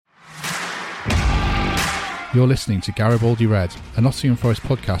You're listening to Garibaldi Red, a Nottingham Forest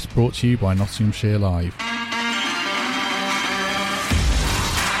podcast brought to you by Nottinghamshire Live.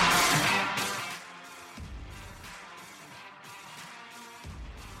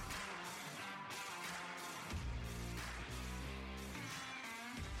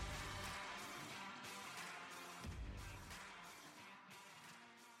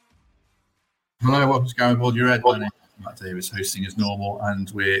 Hello, welcome to Garibaldi Red. My name is Matt Davis, hosting as normal, and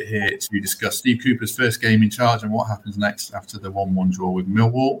we're here to discuss Steve Cooper's first game in charge and what happens next after the 1-1 draw with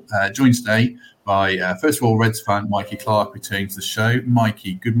Millwall. Joined today by, first of all, Reds fan Mikey Clark returning to the show.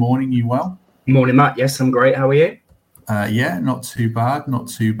 Mikey, good morning. You well? Morning, Matt. Yes, I'm great. How are you? Yeah, not too bad.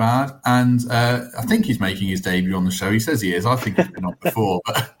 And I think he's making his debut on the show. He says he is. I think he's been on before.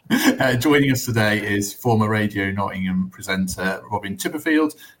 But joining us today is former Radio Nottingham presenter Robin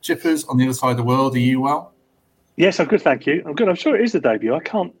Chipperfield. Chippers, on the other side of the world, are you well? Yes, I'm good, thank you. I'm good. I'm sure it is the debut.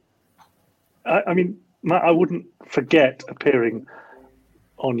 I mean, Matt, I wouldn't forget appearing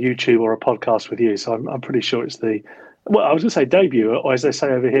on YouTube or a podcast with you. So I'm pretty sure it's I was going to say debut, or as they say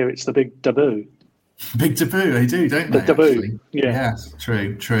over here, it's the big debut. Big debut, they do, don't they? The debut, actually? yeah. Yes,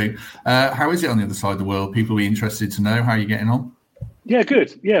 true. How is it on the other side of the world? People will be interested to know how you're getting on. Yeah,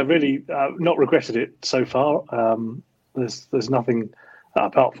 good. Yeah, really not regretted it so far. There's nothing,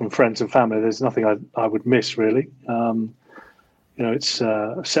 apart from friends and family, there's nothing I would miss, really. It's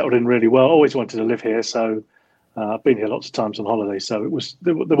settled in really well. Always wanted to live here, so I've been here lots of times on holiday, so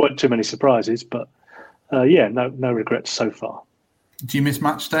there weren't too many surprises, but no regrets so far. Do you miss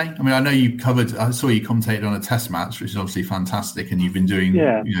match day? I mean, I saw you commentated on a test match, which is obviously fantastic, and you've been doing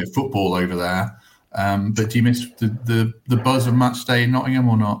football over there. But do you miss the buzz of match day in Nottingham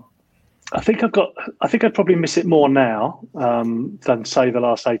or not? I think I'd probably miss it more now than say the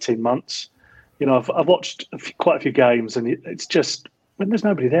last 18 months. You know, I've watched quite a few games, and it's just when there's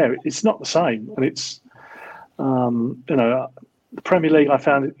nobody there, it's not the same. And it's the Premier League I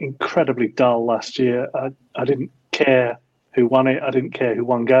found incredibly dull last year. I didn't care who won it. I didn't care who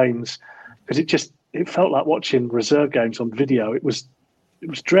won games because it felt like watching reserve games on video. It was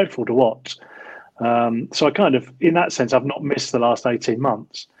dreadful to watch. So I kind of, in that sense, I've not missed the last 18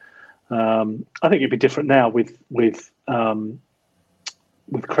 months. I think it'd be different now with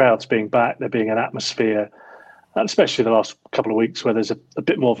crowds being back, there being an atmosphere, and especially the last couple of weeks where there's a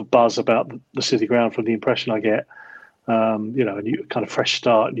bit more of a buzz about the City Ground from the impression I get. A new kind of fresh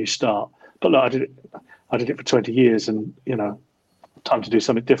start, new start. But look, I did it for 20 years, and time to do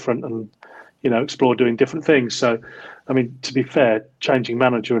something different and explore doing different things. So, I mean, to be fair, changing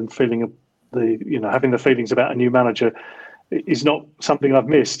manager and having the feelings about a new manager is not something I've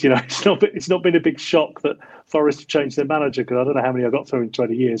missed. It's not been a big shock that Forest have changed their manager, because I don't know how many I got through in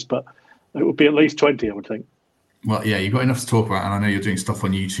 20 years, but it would be at least 20, I would think. Well, yeah, you've got enough to talk about, and I know you're doing stuff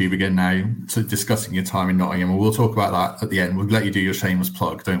on YouTube again now, discussing your time in Nottingham, and we'll talk about that at the end. We'll let you do your shameless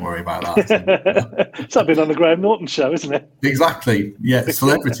plug. Don't worry about that. It's like being on the Graham Norton show, isn't it? Exactly. Yeah,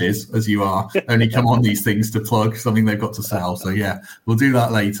 celebrities, as you are, only come on these things to plug something they've got to sell. So, yeah, we'll do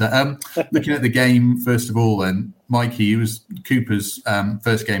that later. Looking at the game, first of all, then, Mikey, it was Cooper's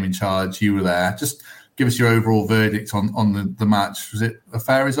first game in charge. You were there. Just give us your overall verdict on the match. Was it a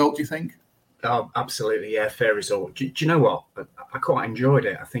fair result, do you think? Oh, absolutely, yeah, fair result. Do you know what? I quite enjoyed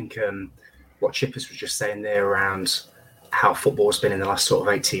it. I think what Chippers was just saying there around how football's been in the last sort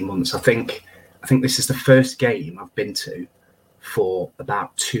of 18 months. I think this is the first game I've been to for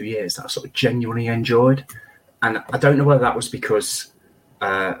about 2 years that I sort of genuinely enjoyed. And I don't know whether that was because,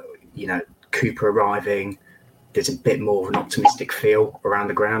 Cooper arriving, there's a bit more of an optimistic feel around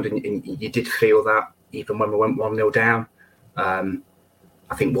the ground. And you did feel that even when we went 1-0 down.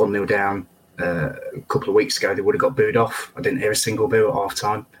 I think 1-0 down, a couple of weeks ago, they would have got booed off. I didn't hear a single boo at half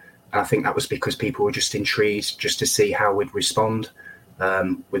time. And I think that was because people were just intrigued just to see how we'd respond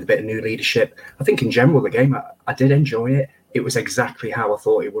with a bit of new leadership. I think in general, the game, I did enjoy it. It was exactly how I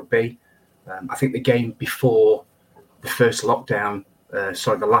thought it would be. I think the game before the first lockdown,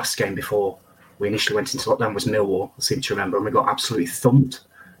 the last game before we initially went into lockdown was Millwall, I seem to remember, and we got absolutely thumped.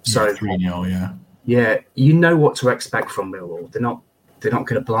 So 3-0, yeah. Yeah, you know what to expect from Millwall. They're not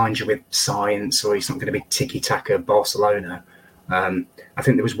going to blind you with science, or it's not going to be tiki-taka Barcelona. I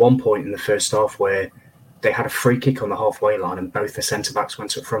think there was one point in the first half where they had a free kick on the halfway line and both the centre-backs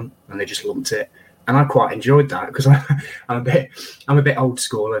went up front and they just lumped it. And I quite enjoyed that because I'm a bit old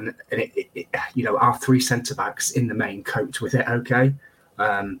school, and our three centre-backs in the main coped with it okay.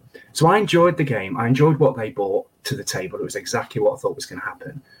 So I enjoyed the game. I enjoyed what they brought to the table. It was exactly what I thought was going to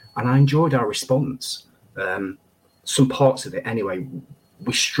happen. And I enjoyed our response. Some parts of it anyway.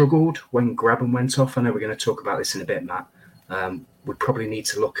 We struggled when Grabban went off. I know we're going to talk about this in a bit, Matt. We probably need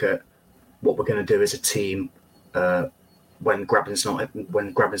to look at what we're going to do as a team when Graben's not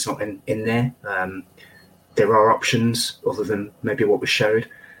in there. There are options other than maybe what was showed.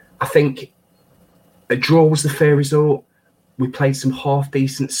 I think a draw was the fair result. We played some half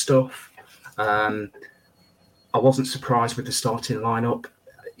decent stuff. I wasn't surprised with the starting lineup.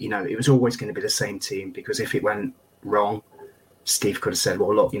 It was always going to be the same team, because if it went wrong, Steve could have said,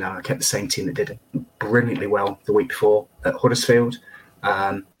 well, look, I kept the same team that did brilliantly well the week before at Huddersfield.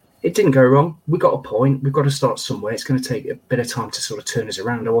 It didn't go wrong. We got a point. We've got to start somewhere. It's going to take a bit of time to sort of turn us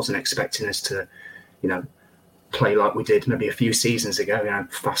around. I wasn't expecting us to, play like we did maybe a few seasons ago,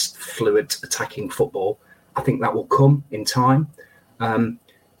 fast, fluid, attacking football. I think that will come in time.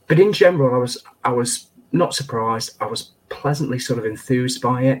 But in general, I was not surprised. I was pleasantly sort of enthused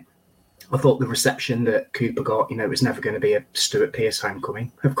by it. I thought the reception that Cooper got, it was never going to be a Stuart Pearce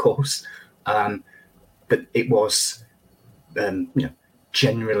homecoming, of course. But it was,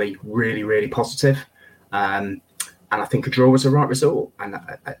 generally really, really positive. And I think a draw was the right result. And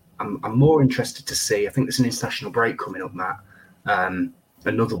I'm more interested to see, I think there's an international break coming up, Matt.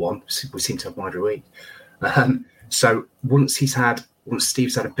 Another one. We seem to have one every week. So once Steve's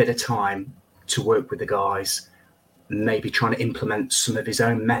had a bit of time to work with the guys, maybe trying to implement some of his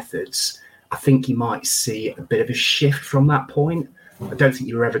own methods, I think you might see a bit of a shift from that point. I don't think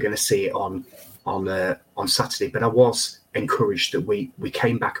you're ever going to see it on Saturday, but I was encouraged that we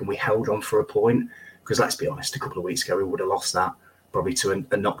came back and we held on for a point, because let's be honest, a couple of weeks ago we would have lost that probably to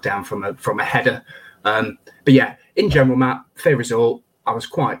a knockdown from a header. But yeah, in general, Matt, fair result. I was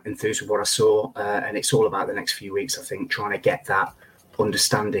quite enthused with what I saw, and it's all about the next few weeks, I think, trying to get that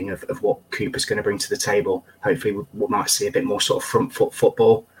understanding of what Cooper's going to bring to the table. Hopefully we might see a bit more sort of front foot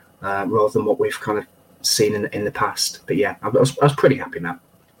football rather than what we've kind of seen in the past. But yeah, I was pretty happy, Matt.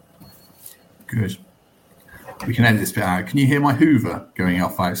 Good. We can edit this bit out. Can you hear my Hoover going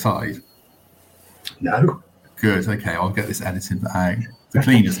off outside? No. Good. Okay, I'll get this edited out. The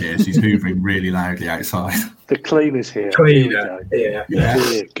cleaner's here. She's hoovering really loudly outside. The cleaner's here. Cleaner. Yeah.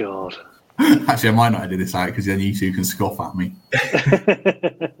 Dear God. Actually, I might not edit this out, because then you two can scoff at me.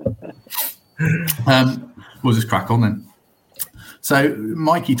 We'll just crack on then. So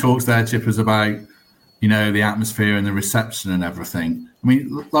Mikey talks there, Chippers, about the atmosphere and the reception and everything. I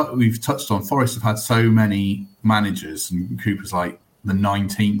mean, like we've touched on, Forest have had so many managers, and Cooper's like the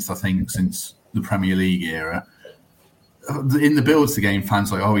 19th, I think, since the Premier League era. In the builds to the game,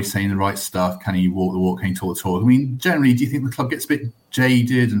 fans are like, oh, he's saying the right stuff. Can he walk the walk? Can he talk the talk? I mean, generally, do you think the club gets a bit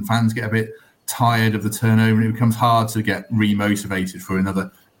jaded and fans get a bit tired of the turnover, and it becomes hard to get re-motivated for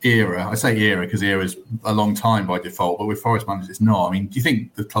another era? I say era because era is a long time by default, but with Forest managers, it's not. I mean, do you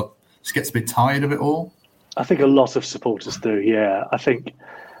think the club just gets a bit tired of it all? I think a lot of supporters do, yeah. I think,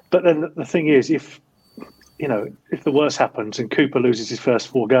 but then the thing is, if the worst happens and Cooper loses his first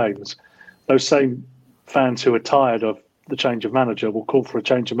 4 games, those same fans who are tired of the change of manager will call for a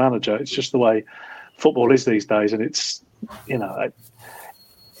change of manager. It's just the way football is these days, and it's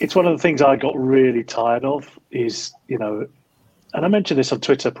it's one of the things I got really tired of is and I mentioned this on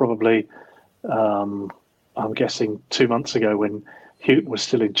Twitter probably I'm guessing 2 months ago when Houghton was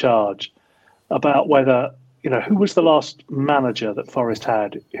still in charge, about whether who was the last manager that Forest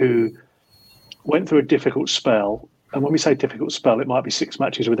had who went through a difficult spell, and when we say difficult spell, it might be 6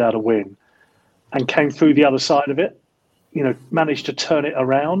 matches without a win, and came through the other side of it, managed to turn it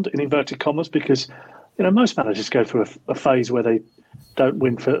around in inverted commas, because most managers go through a phase where they don't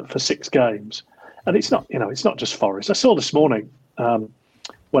win for 6 games, and it's not just Forest. I saw this morning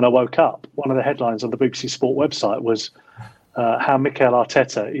when I woke up, one of the headlines on the BBC Sport website was how Mikel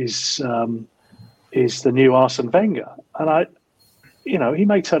Arteta is the new Arsene Wenger, and he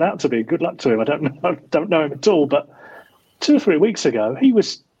may turn out to be. Good luck to him. I don't know him at all, but 2 or 3 weeks ago he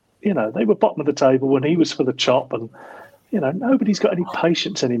was. They were bottom of the table when he was for the chop, and nobody's got any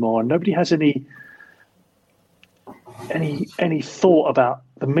patience anymore, and nobody has any thought about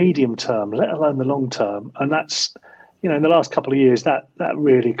the medium term, let alone the long term. And that's in the last couple of years that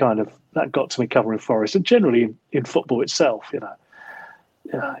really that got to me covering Forest, and generally in football itself.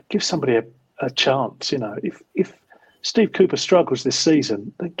 Give somebody a chance. If Steve Cooper struggles this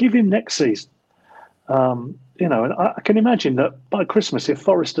season, then give him next season. And I can imagine that by Christmas, if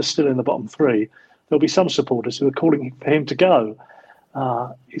Forest are still in the bottom 3, there'll be some supporters who are calling for him to go.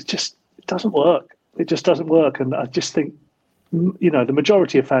 It doesn't work. It just doesn't work. And I just think, the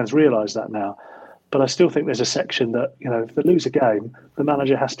majority of fans realise that now. But I still think there's a section that, if they lose a game, the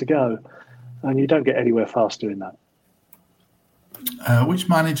manager has to go. And you don't get anywhere fast doing that. Which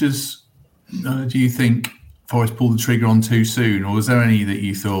managers do you think Forest pulled the trigger on too soon? Or was there any that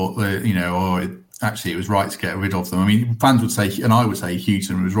you thought, actually, it was right to get rid of them? I mean, fans would say, and I would say,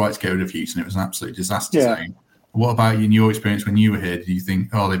 Houghton, it was right to get rid of Houghton. It was an absolute disaster zone. What about in your experience when you were here? Did you think,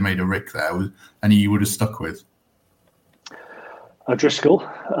 oh, they've made a rick there, and you would have stuck with? O'Driscoll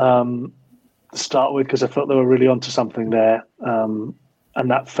to start with, because I felt they were really onto something there, and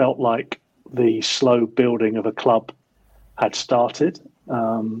that felt like the slow building of a club had started,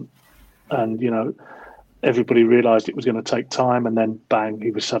 and everybody realised it was going to take time, and then bang,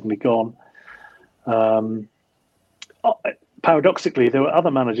 he was suddenly gone. Paradoxically, there were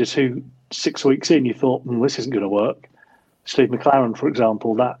other managers who 6 weeks in you thought, this isn't going to work. Steve McLaren, for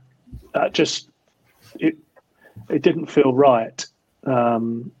example, that just it didn't feel right.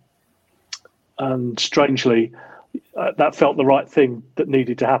 And strangely, that felt the right thing that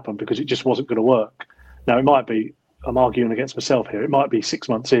needed to happen because it just wasn't going to work. Now, it might be, I'm arguing against myself here, it might be 6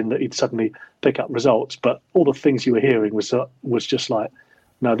 months in that he'd suddenly pick up results, but all the things you were hearing was just like,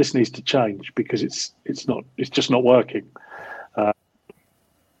 no, this needs to change because it's just not working.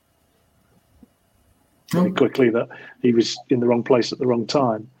 Very quickly that he was in the wrong place at the wrong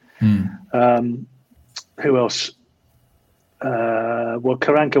time. Who else? Well,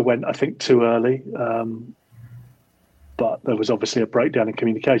 Karanka went, I think, too early, but there was obviously a breakdown in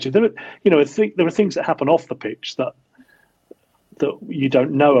communication. There were things that happen off the pitch that you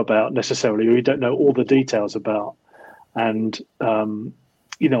don't know about necessarily, or you don't know all the details about. And on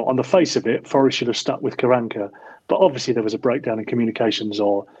the face of it, Forest should have stuck with Karanka, but obviously there was a breakdown in communications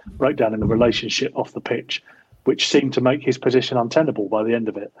or breakdown in the relationship off the pitch, which seemed to make his position untenable by the end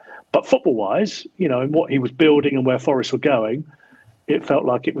of it. But football-wise, in what he was building and where Forest were going, it felt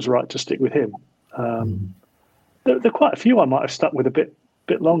like it was right to stick with him. There are quite a few I might have stuck with a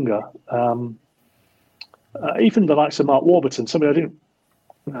bit longer. Even the likes of Mark Warburton, somebody I didn't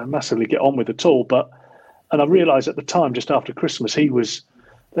massively get on with at all. And I realised at the time, just after Christmas,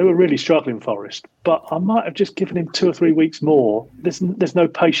 they were really struggling, Forest. But I might have just given him 2 or 3 weeks more. There's no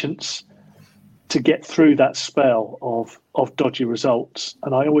patience to get through that spell of dodgy results.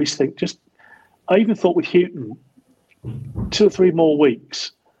 And I always think I even thought with Houghton, 2 or 3 more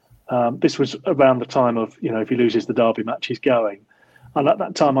weeks. This was around the time of, if he loses the Derby match, he's going. And at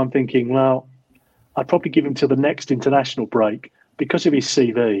that time, I'm thinking, well, I'd probably give him till the next international break because of his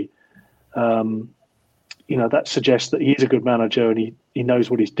CV. That suggests that he is a good manager and he knows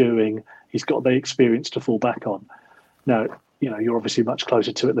what he's doing. He's got the experience to fall back on. Now, you're obviously much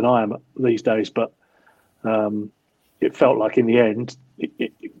closer to it than I am these days, but it felt like in the end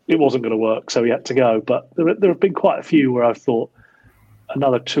it wasn't going to work, so he had to go. But there have been quite a few where I've thought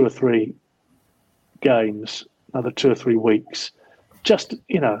another 2 or 3 games, another 2 or 3 weeks, just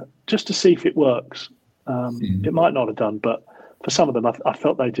to see if it works. It might not have done, but for some of them, I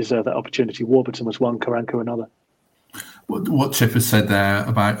felt they deserved that opportunity. Warburton was one, Karanka another. What Chip has said there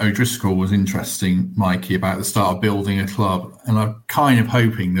about O'Driscoll was interesting, Mikey, about the start of building a club. And I'm kind of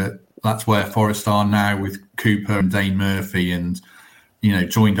hoping that that's where Forest are now with Cooper and Dane Murphy and,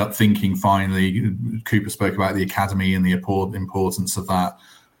 joined up thinking finally. Cooper spoke about the academy and the importance of that.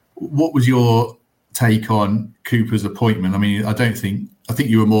 What was your take on Cooper's appointment? I mean, I think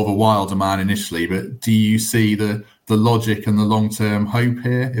you were more of a Wilder man initially, but do you see the logic and the long-term hope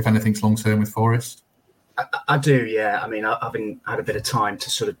here, if anything's long-term with Forest? I do, yeah. I mean, I've had a bit of time to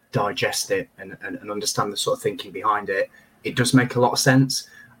sort of digest it and understand the sort of thinking behind it. It does make a lot of sense.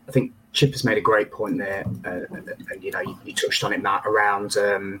 I think Chip has made a great point there, and you touched on it, Matt, around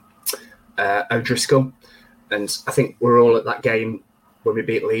O'Driscoll. And I think we're all at that game when we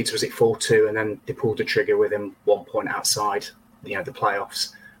beat Leeds. Was it 4-2? And then they pulled the trigger with him 1 point outside, the playoffs.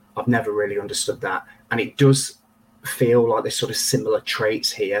 I've never really understood that, and it does feel like there's sort of similar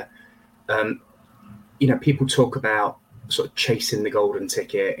traits here. People talk about sort of chasing the golden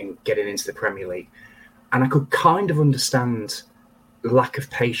ticket and getting into the Premier League. And I could kind of understand the lack of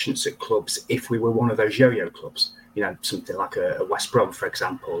patience at clubs if we were one of those yo-yo clubs, something like a West Brom, for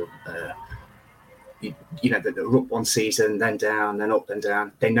example. They're up one season, then down, then up, then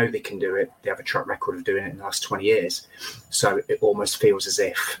down. They know they can do it. They have a track record of doing it in the last 20 years. So it almost feels as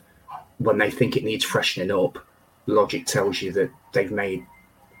if when they think it needs freshening up, logic tells you that they've made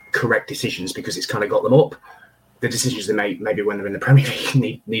correct decisions because it's kind of got them up. The decisions they make maybe when they're in the Premier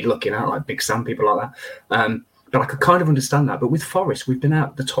League need looking at, like Big Sam, people like that. But I could kind of understand that. But with Forest, we've been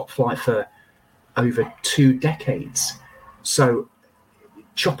out the top flight for over 2 decades. So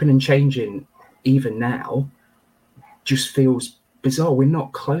chopping and changing even now just feels bizarre. We're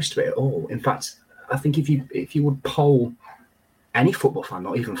not close to it at all. In fact, I think if you would poll any football fan,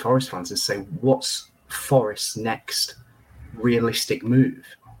 not even Forest fans, and say, what's Forest's next realistic move?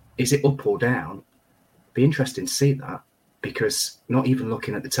 Is it up or down? Be interesting to see that, because not even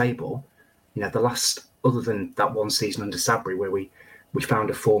looking at the table, the last, other than that one season under Sabri where we we found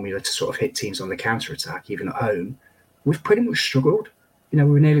a formula to sort of hit teams on the counter-attack, even at home. We've pretty much struggled. We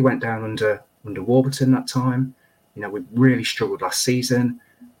nearly went down under Warburton that time. We really struggled last season.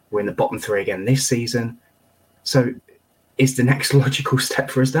 We're in the bottom 3 again this season. So is the next logical step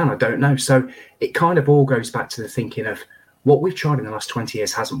for us down? I don't know. So it kind of all goes back to the thinking of what we've tried in the last 20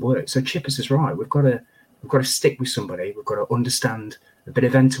 years hasn't worked. So Chippers is right. We've got to stick with somebody. We've got to understand a bit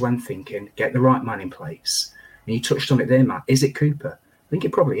of end-to-end thinking, get the right man in place. And you touched on it there, Matt. Is it Cooper? I think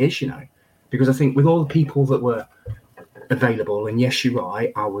it probably is, because I think with all the people that were available, and yes, you're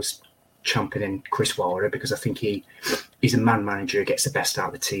right, I was championing Chris Wilder because I think he's a man manager who gets the best out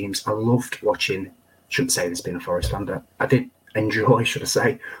of the teams. I loved watching, shouldn't say this being a Forest fan, but I did enjoy, should I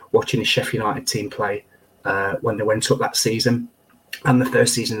say, watching the Sheffield United team play when they went up that season. And the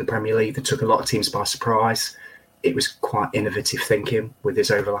first season in the Premier League, they took a lot of teams by surprise. It was quite innovative thinking with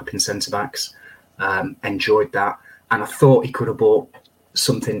his overlapping centre-backs. Enjoyed that. And I thought he could have bought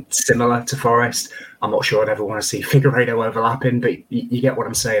something similar to Forest. I'm not sure I'd ever want to see Figueiredo overlapping, but you get what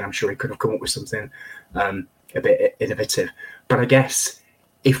I'm saying. I'm sure he could have come up with something a bit innovative. But I guess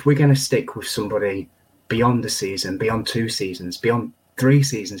if we're going to stick with somebody beyond the season, beyond 2 seasons, beyond 3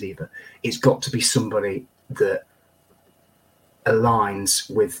 seasons even, it's got to be somebody that aligns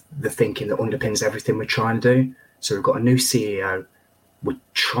with the thinking that underpins everything we're trying to do. So we've got a new CEO. We're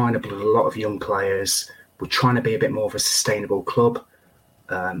trying to build a lot of young players. We're trying to be a bit more of a sustainable club.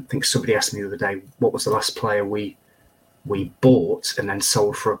 I think somebody asked me the other day, what was the last player we bought and then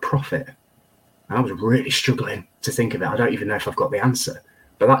sold for a profit? And I was really struggling to think of it. I don't even know if I've got the answer.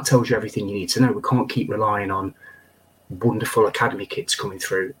 But that tells you everything you need to know. We can't keep relying on wonderful academy kids coming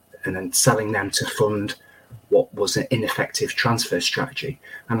through and then selling them to fund what was an ineffective transfer strategy.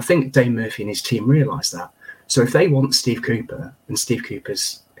 And I think Dave Murphy and his team realised that. So if they want Steve Cooper and Steve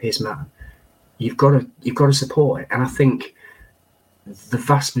Cooper's his man, you've got to support it. And I think the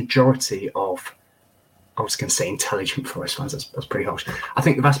vast majority of, I was going to say intelligent Forest fans, that's pretty harsh. I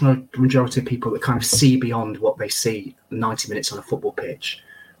think the vast majority of people that kind of see beyond what they see 90 minutes on a football pitch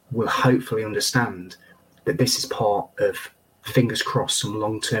will hopefully understand that this is part of, fingers crossed, some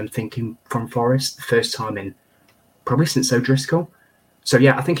long-term thinking from Forest, the first time in probably since O'Driscoll. So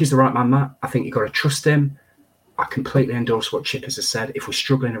yeah, I think he's the right man, Matt. I think you've got to trust him. I completely endorse what Chippers has said. If we're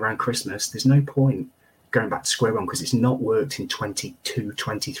struggling around Christmas, there's no point going back to square one because it's not worked in 22,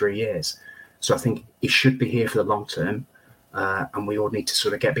 23 years. So I think he should be here for the long term, and we all need to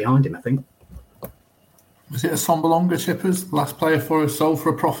sort of get behind him, I think. Was it a Sombalonga, Chippers, last player for us sold for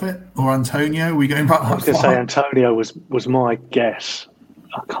a profit? Or Antonio? Are we going back that far? I was going to say Antonio was my guess.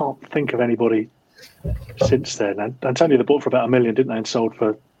 I can't think of anybody since then. Antonio, they bought for about $1 million, didn't they, and sold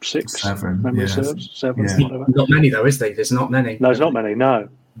for 6? 7. Memory serves. 7, yeah. whatever. Not many, though, is there? There's not many. No, there's not many, no.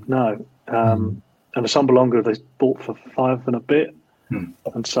 And the Sombalonga they bought for 5 and a bit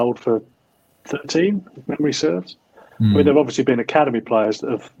and sold for 13, if memory serves. I mean, there have obviously been academy players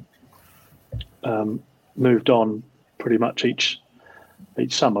that have moved on pretty much each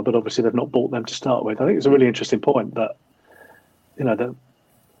summer, but obviously they've not bought them to start with. I think it's a really interesting point that,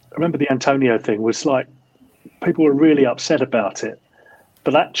 I remember the Antonio thing was like, people were really upset about it,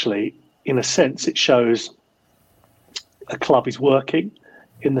 but actually, in a sense, it shows a club is working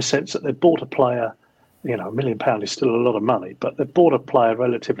in the sense that they've bought a player, £1 million is still a lot of money, but they've bought a player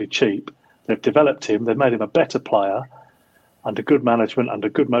relatively cheap. They've developed him. They've made him a better player under good management, under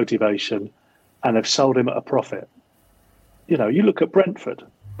good motivation, and they've sold him at a profit. You look at Brentford.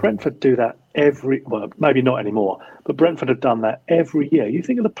 Brentford do that maybe not anymore, but Brentford have done that every year. You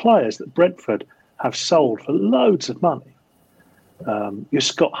think of the players that Brentford have sold for loads of money. Your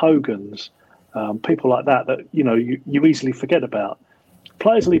Scott Hogans, people like that you easily forget about.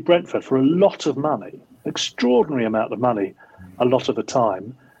 Players leave Brentford for a lot of money, extraordinary amount of money, a lot of the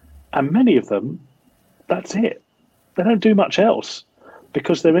time. And many of them, that's it. They don't do much else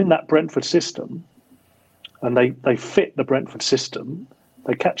because they're in that Brentford system and they fit the Brentford system.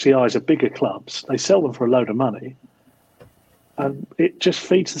 They catch the eyes of bigger clubs. They sell them for a load of money. And it just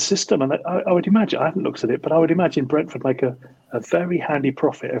feeds the system. And I would imagine, I haven't looked at it, but I would imagine Brentford make a very handy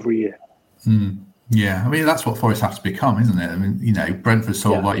profit every year. Yeah, I mean, that's what Forest have to become, isn't it? I mean, Brentford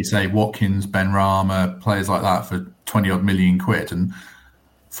sold, like you say, Watkins, Ben Rama, players like that for 20-odd million quid. And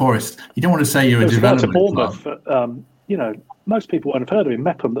Forest, you don't want to say you're a development Bournemouth, club. Most people won't have heard of him.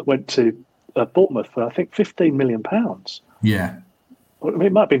 Mepham that went to Bournemouth for, I think, £15 million. Yeah. I mean,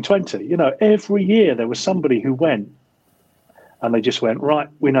 it might have been 20. Every year there was somebody who went and they just went, right,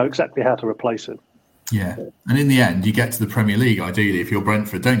 we know exactly how to replace him. Yeah. And in the end, you get to the Premier League, ideally, if you're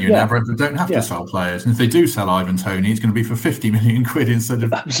Brentford, don't you? Yeah. Now Brentford don't have to sell players. And if they do sell Ivan Toney, it's going to be for 50 million quid instead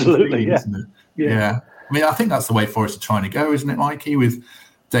of Absolutely, 15, isn't it? Yeah. I mean, I think that's the way Forest are trying to go, isn't it, Mikey? With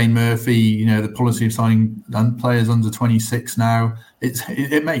Dane Murphy, the policy of signing players under 26 now,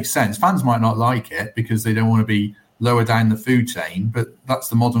 it makes sense. Fans might not like it because they don't want to be lower down the food chain, but that's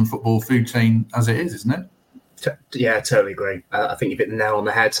the modern football food chain as it is, isn't it? Yeah, I totally agree. I think you've hit the nail on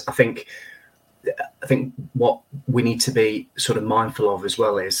the head. I think what we need to be sort of mindful of as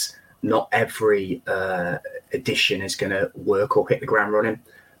well is not every addition is going to work or hit the ground running.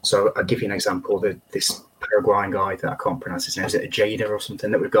 So I'll give you an example. This Paraguayan guy that I can't pronounce his name, is it Jada or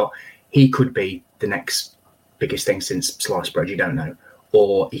something that we've got? He could be the next biggest thing since sliced bread, you don't know.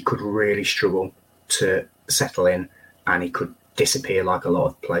 Or he could really struggle to settle in and he could disappear like a lot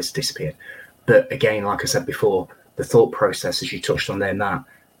of players disappeared. But again, like I said before, the thought process, as you touched on there,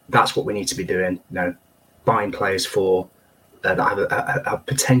 that's what we need to be doing. Buying players for that have a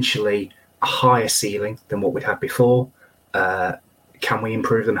potentially a higher ceiling than what we'd had before. Can we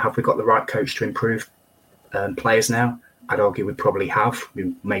improve them? Have we got the right coach to improve players now? I'd argue we probably have.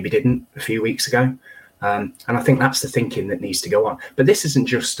 We maybe didn't a few weeks ago. And I think that's the thinking that needs to go on. But this isn't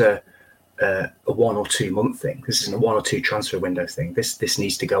just a 1 or 2 month thing. This isn't a 1 or 2 transfer window thing. This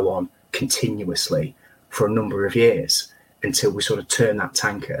needs to go on continuously for a number of years until we sort of turn that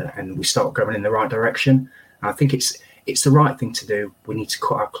tanker and we start going in the right direction. And I think it's the right thing to do. We need to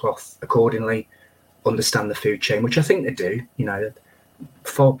cut our cloth accordingly, understand the food chain, which I think they do.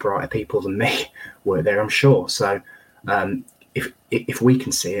 Far brighter people than me were there, I'm sure. So if we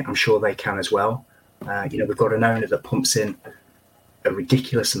can see it, I'm sure they can as well. We've got an owner that pumps in a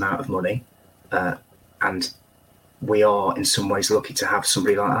ridiculous amount of money, and we are in some ways lucky to have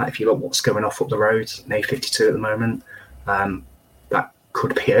somebody like that. If you look what's going off up the road in A52 at the moment, that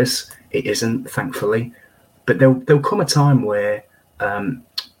could be us. It isn't, thankfully. But there'll come a time where you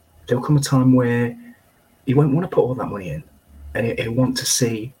won't want to put all that money in, and he'll want to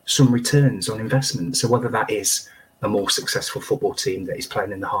see some returns on investment. So whether that is a more successful football team that is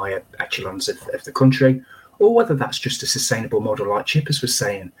playing in the higher echelons of the country, or whether that's just a sustainable model like Chippers was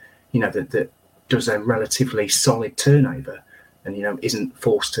saying, that does a relatively solid turnover and, isn't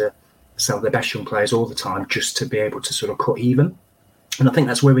forced to sell their best young players all the time just to be able to sort of cut even. And I think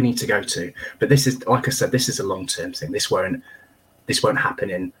that's where we need to go to. But this is, like I said, this is a long-term thing. This won't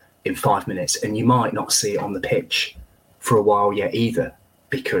happen in 5 minutes. And you might not see it on the pitch for a while yet either,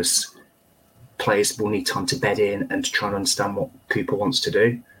 because players will need time to bed in and to try and understand what Cooper wants to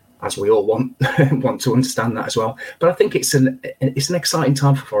do, as we all want to understand that as well. But I think it's an exciting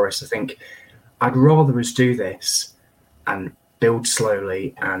time for Forest. I think I'd rather us do this and build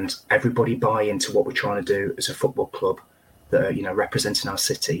slowly and everybody buy into what we're trying to do as a football club that are, representing our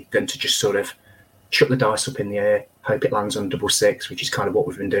city, than to just sort of chuck the dice up in the air, hope it lands on 666, which is kind of what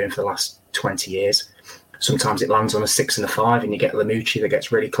we've been doing for the last 20 years. Sometimes it lands on a 6 and a 5 and you get Lamucci that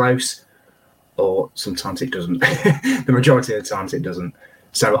gets really close, or sometimes it doesn't. The majority of the times it doesn't.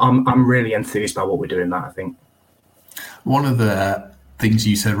 So I'm really enthused by what we're doing, Matt, I think. One of the things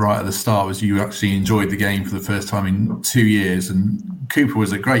you said right at the start was you actually enjoyed the game for the first time in 2 years, and Cooper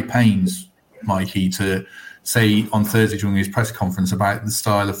was at great pains, Mikey, to say on Thursday during his press conference about the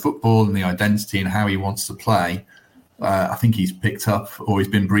style of football and the identity and how he wants to play. I think he's picked up, or he's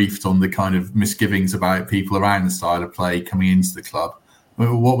been briefed on the kind of misgivings about people around the style of play coming into the club.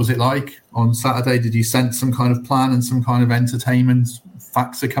 What was it like on Saturday? Did you sense some kind of plan and some kind of entertainment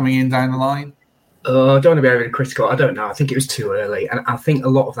factor coming in down the line? I don't want to be overly critical. I don't know. I think it was too early. And I think a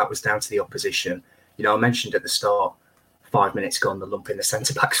lot of that was down to the opposition. I mentioned at the start, 5 minutes gone, the lumping the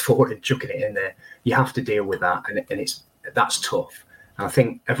centre-backs forward and chucking it in there. You have to deal with that, and that's tough. And I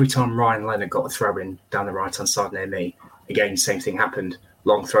think every time Ryan Leonard got a throw in down the right-hand side near me, again, same thing happened.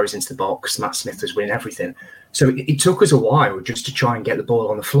 Long throws into the box. Matt Smith was winning everything. So it took us a while just to try and get the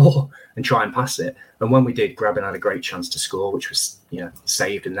ball on the floor and try and pass it. And when we did, Graben had a great chance to score, which was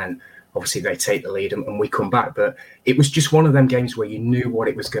saved. And then obviously they take the lead and we come back. But it was just one of them games where you knew what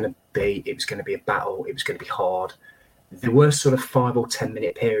it was going to be. It was going to be a battle. It was going to be hard. There were sort of 5 or 10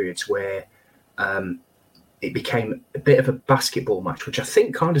 minute periods where it became a bit of a basketball match, which I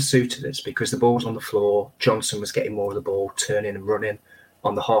think kind of suited us because the ball was on the floor. Johnson was getting more of the ball, turning and running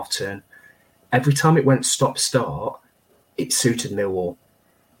on the half turn. Every time it went stop-start, it suited Millwall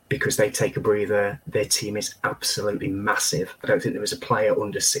because they take a breather. Their team is absolutely massive. I don't think there was a player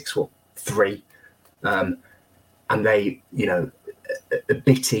under 6'3", and they, a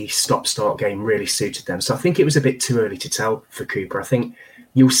bitty stop-start game really suited them. So I think it was a bit too early to tell for Cooper. I think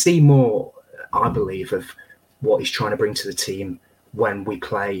you'll see more, I believe, of what he's trying to bring to the team when we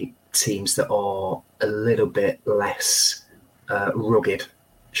play teams that are a little bit less rugged,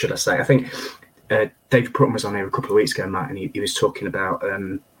 should I say. I think Dave Prutton was on here a couple of weeks ago, Matt, and he was talking about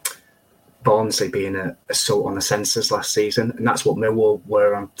Barnsley being an assault on the senses last season, and that's what Millwall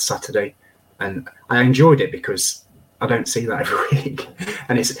were on Saturday. And I enjoyed it because I don't see that every week,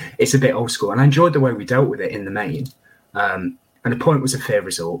 and it's a bit old school. And I enjoyed the way we dealt with it in the main. And the point was a fair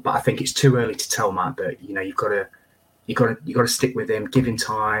result, but I think it's too early to tell, Matt, that you've got to stick with him, give him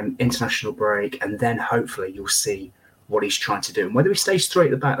time, international break, and then hopefully you'll see what he's trying to do. And whether he stays straight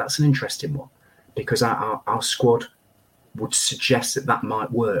at the back, that's an interesting one, because our squad would suggest that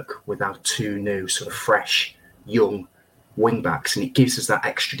might work with our two new sort of fresh, young wing backs, and it gives us that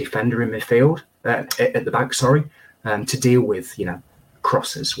extra defender in midfield at the back, to deal with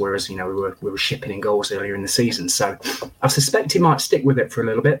crosses, whereas we were shipping in goals earlier in the season. So I suspect he might stick with it for a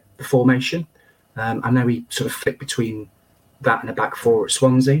little bit, the formation. I know he sort of flipped between that and a back four at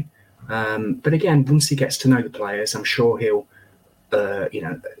Swansea, but again, once he gets to know the players, I'm sure he'll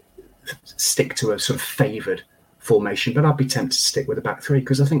stick to a sort of favoured formation. But I'd be tempted to stick with a back three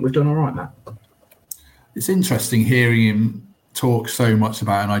because I think we've done all right, Matt. It's interesting hearing him talk so much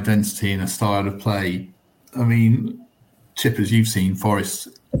about an identity and a style of play. I mean, Chippers, you've seen Forest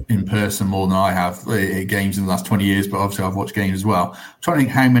in person more than I have at games in the last 20 years, but obviously I've watched games as well. I'm trying to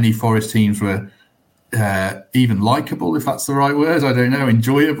think how many Forest teams were even likeable, if that's the right word. I don't know,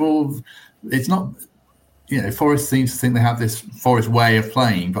 enjoyable. It's not, Forest seems to think they have this Forest way of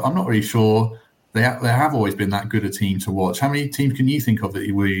playing, but I'm not really sure they have always been that good a team to watch. How many teams can you think of that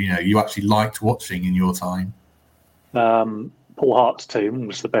you actually liked watching in your time? Paul Hart's team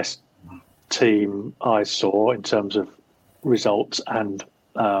was the best team I saw in terms of results and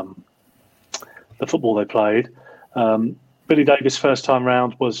the football they played. Billy Davies' first time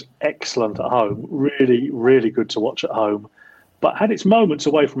round was excellent at home, really, really good to watch at home, but had its moments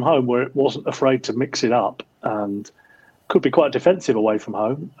away from home where it wasn't afraid to mix it up and could be quite defensive away from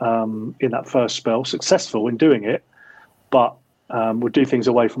home in that first spell, successful in doing it, but would do things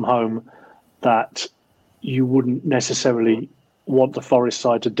away from home that you wouldn't necessarily want the Forest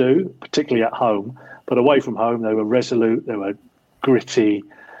side to do, particularly at home. But away from home, they were resolute, they were gritty,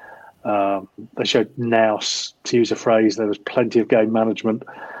 they showed nous, to use a phrase. There was plenty of game management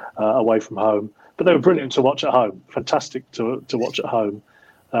away from home, but they were brilliant to watch at home, fantastic to watch at home.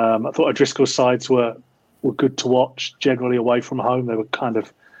 I thought O'Driscoll's sides were good to watch, generally away from home. They were kind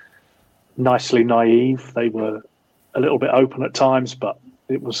of nicely naive. They were a little bit open at times, but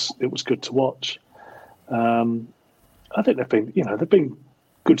it was good to watch. I think they've been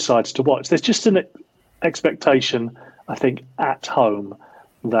good sides to watch. There's just an expectation, I think, at home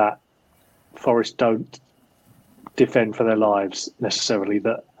that Forest don't defend for their lives necessarily,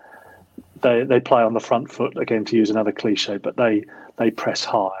 that they play on the front foot, again, to use another cliche, but they press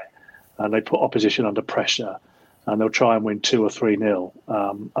high and they put opposition under pressure and they'll try and win 2 or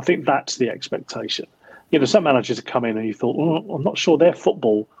 3-0. I think that's the expectation. Some managers have come in and you thought, I'm not sure their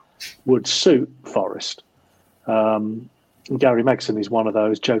football would suit Forest. Gary Megson is one of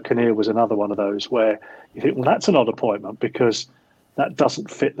those. Joe Kinnear was another one of those where you think, well, that's an odd appointment because that doesn't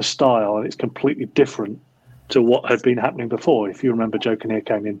fit the style and it's completely different to what had been happening before. If you remember, Joe Kinnear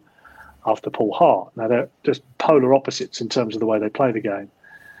came in after Paul Hart. Now, they're just polar opposites in terms of the way they play the game.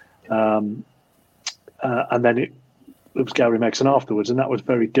 And then it was Gary Megson afterwards, and that was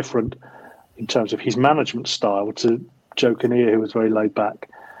very different in terms of his management style to Joe Kinnear, who was very laid back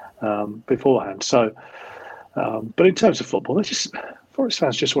beforehand. So, but in terms of football, Forest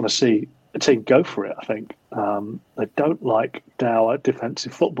fans just want to see a team go for it, I think. They don't like dour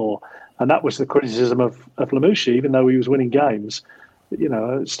defensive football. And that was the criticism of Lamouchi, even though he was winning games.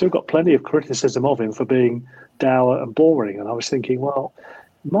 Still got plenty of criticism of him for being dour and boring. And I was thinking, well,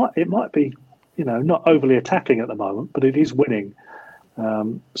 it might be, not overly attacking at the moment, but it is winning.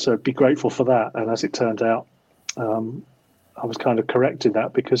 So be grateful for that. And as it turned out, I was kind of correcting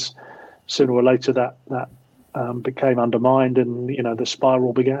that because sooner or later that became undermined and, the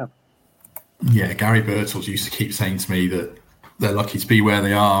spiral began. Yeah, Gary Birtles used to keep saying to me that they're lucky to be where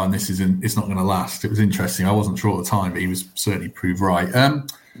they are and it's not going to last. It was interesting. I wasn't sure at the time, but he was certainly proved right. I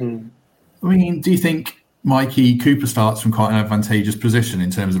mean, do you think Mikey Cooper starts from quite an advantageous position in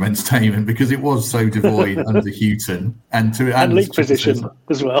terms of entertainment because it was so devoid under Houghton and league position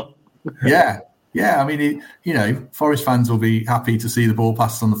as well? Yeah. I mean, Forest fans will be happy to see the ball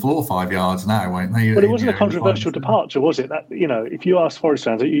passed on the floor 5 yards now, won't they? But it wasn't a controversial departure, was it? That if you ask Forest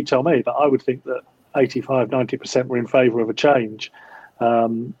fans, you tell me, but I would think that 85-90% were in favour of a change.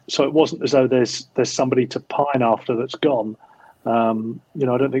 So it wasn't as though there's somebody to pine after that's gone. I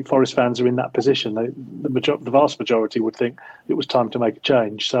don't think Forest fans are in that position. The vast majority would think it was time to make a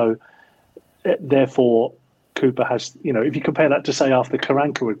change. So, therefore, Cooper has, if you compare that to, say, after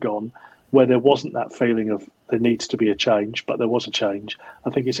Karanka had gone, where there wasn't that feeling of there needs to be a change, but there was a change. I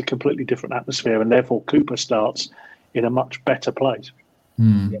think it's a completely different atmosphere, and therefore Cooper starts in a much better place.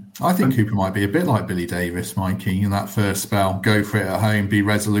 I think Cooper might be a bit like Billy Davis, Mikey, in that first spell. Go for it at home, be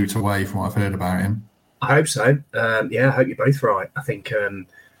resolute away, from what I've heard about him. I hope so. I hope you're both right. I think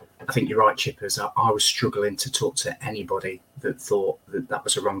you're right, Chippers. I was struggling to talk to anybody that thought that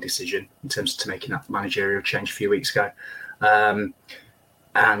was a wrong decision in terms of making that managerial change a few weeks ago.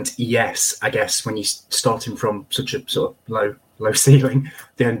 And yes, I guess when you're starting from such a sort of low ceiling,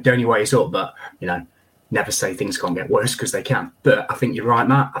 the only way is up. But never say things can't get worse, because they can. But I think you're right,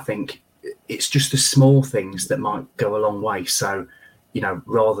 Matt. I think it's just the small things that might go a long way. So,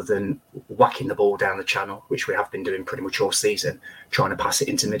 rather than whacking the ball down the channel, which we have been doing pretty much all season, trying to pass it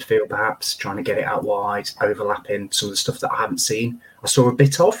into midfield, perhaps trying to get it out wide, overlapping some of the stuff that I haven't seen. I saw a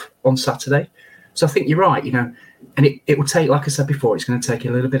bit of on Saturday. So I think you're right, and it will take, like I said before, it's going to take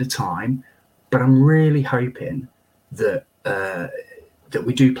a little bit of time, but I'm really hoping that that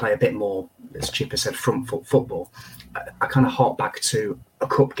we do play a bit more, as Chipper said, front foot football. I kind of hark back to a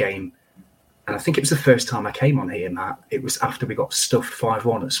cup game, and I think it was the first time I came on here, Matt. It was after we got stuffed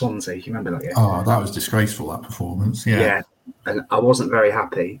 5-1 at Swansea. You remember that game? Oh, that was disgraceful, that performance. Yeah, and I wasn't very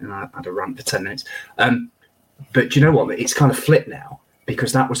happy, and I had a rant for 10 minutes. But do you know what? It's kind of flipped now,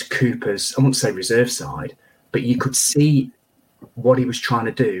 because that was Cooper's, I wouldn't say reserve side, but you could see what he was trying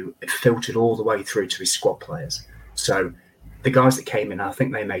to do. It filtered all the way through to his squad players. So the guys that came in, I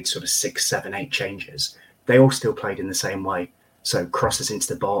think they made sort of 6, 7, 8 changes. They all still played in the same way. So crosses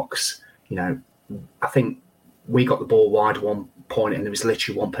into the box. I think we got the ball wide at one point, and there was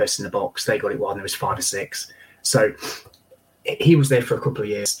literally one person in the box. They got it wide, and there was 5 or 6. So he was there for a couple of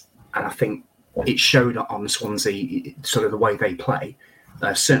years, and I think it showed on Swansea, sort of the way they play.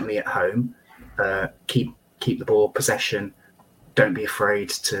 Certainly at home, keep the ball, possession. Don't be afraid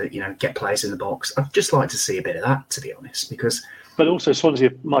to, get players in the box. I'd just like to see a bit of that, to be honest, because. But also Swansea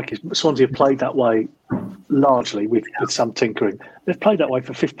have played that way largely with some tinkering. They've played that way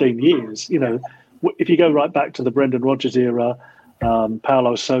for 15 years. If you go right back to the Brendan Rodgers era,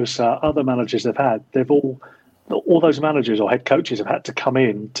 Paulo Sousa, other managers they've had, all those managers or head coaches have had to come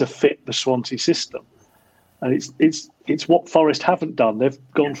in to fit the Swansea system. And it's what Forest haven't done. They've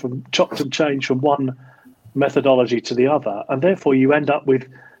gone from chopped and changed from one methodology to the other, and therefore you end up with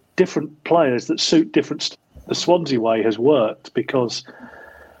different players that suit different. The Swansea way has worked because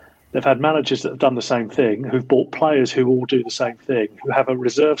they've had managers that have done the same thing, who've bought players who all do the same thing, who have a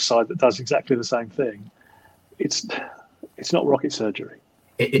reserve side that does exactly the same thing. It's not rocket surgery.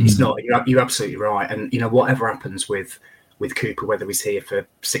 It's not. You're absolutely right. And whatever happens with Cooper, whether he's here for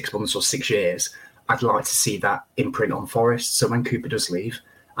 6 months or 6 years, I'd like to see that imprint on Forest. So when Cooper does leave,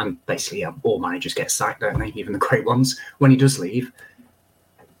 and basically all managers get sacked, don't they? Even the great ones. When he does leave,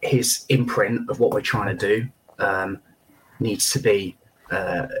 his imprint of what we're trying to do needs to be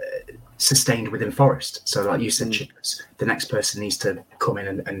sustained within Forest. So like you said, Chippers, the next person needs to come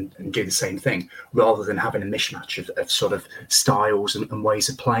in and do the same thing, rather than having a mismatch of sort of styles and ways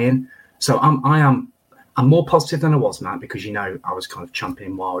of playing. So I'm more positive than I was, Matt, because I was kind of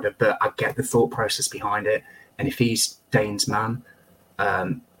championing Wilder, but I get the thought process behind it. And if he's Dane's man,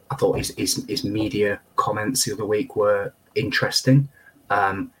 I thought his media comments the other week were interesting,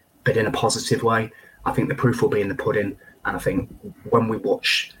 but in a positive way. I think the proof will be in the pudding. And I think when we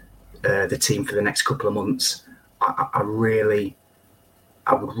watch the team for the next couple of months, I would really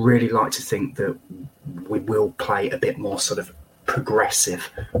like to think that we will play a bit more sort of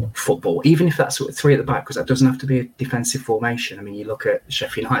progressive football, even if that's sort of 3 at the back, because that doesn't have to be a defensive formation. I mean, you look at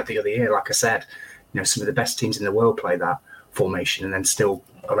Sheffield United the other year, like I said, some of the best teams in the world play that formation and then still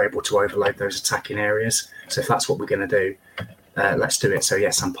are able to overload those attacking areas. So if that's what we're going to do, let's do it. So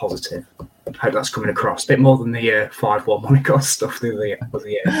yes, I'm positive. Hope that's coming across. A bit more than the 5-1 when we got stuff the other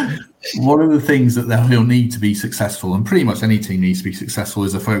year. One of the things that they'll need to be successful, and pretty much any team needs to be successful,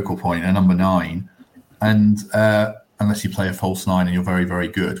 is a focal point, a number 9. And unless you play a false 9 and you're very, very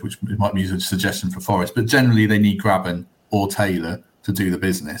good, which might be a suggestion for Forest, but generally they need Graben or Taylor to do the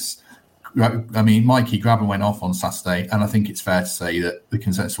business. I mean, Mikey, Graben went off on Saturday, and I think it's fair to say that the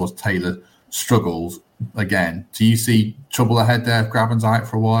consensus was Taylor struggles again. Do you see trouble ahead there if Graben's out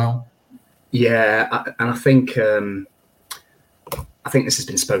for a while? Yeah, and I think this has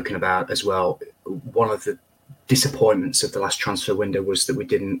been spoken about as well. One of the disappointments of the last transfer window was that we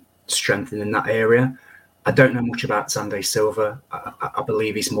didn't strengthen in that area. I don't know much about Xande Silva. I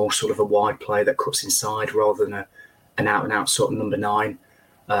believe he's more sort of a wide player that cuts inside rather than an out-and-out sort of number 9.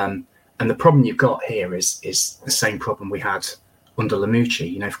 And the problem you've got here is the same problem we had under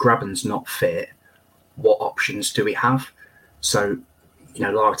Lamucci. If Graben's not fit, what options do we have? So,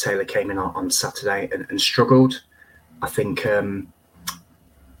 Lyle Taylor came in on Saturday and struggled. I think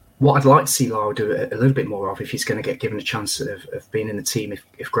what I'd like to see Lyle do a little bit more of, if he's going to get given a chance of being in the team,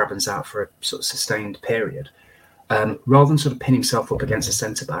 if Graben's out for a sort of sustained period, rather than sort of pin himself up against the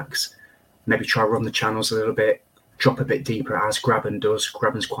centre-backs, maybe try run the channels a little bit, drop a bit deeper as Graben does.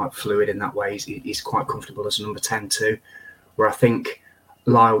 Graben's quite fluid in that way. He's quite comfortable as a number 10 too, where I think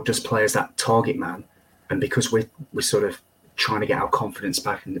Lyle does play as that target man. And because we're sort of trying to get our confidence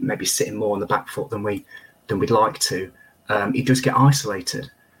back and maybe sitting more on the back foot than we'd like to, he does get isolated.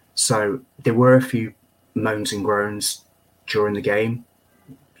 So there were a few moans and groans during the game,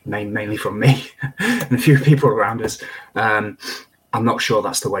 mainly from me and a few people around us. I'm not sure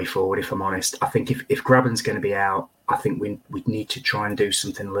that's the way forward, if I'm honest. I think if Graben's going to be out, I think we need to try and do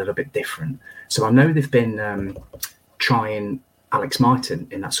something a little bit different. So I know they've been trying Alex Mighton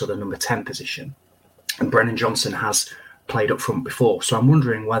in that sort of number 10 position, and Brennan Johnson has played up front before. So I'm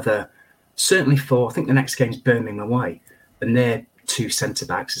wondering whether, certainly I think the next game's Birmingham away, and they're two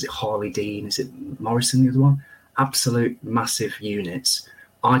centre-backs. Is it Harley Dean? Is it Morrison, the other one? Absolute massive units.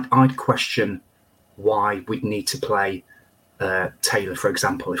 I'd question why we'd need to play Taylor, for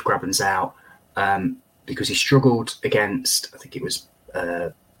example, if Graben's out, because he struggled against, I think it was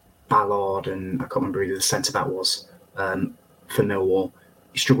Ballard, and I can't remember who the centre-back was for Millwall.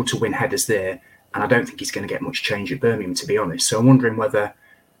 He struggled to win headers there, and I don't think he's going to get much change at Birmingham, to be honest. So I'm wondering whether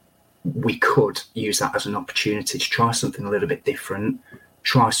we could use that as an opportunity to try something a little bit different,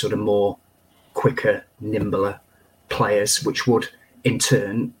 try sort of more quicker, nimbler players, which would in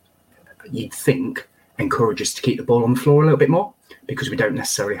turn, you'd think, encourage us to keep the ball on the floor a little bit more, because we don't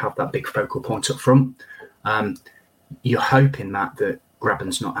necessarily have that big focal point up front. You're hoping, Matt, that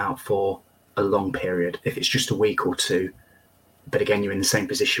Graben's not out for a long period, if it's just a week or two. But again, you're in the same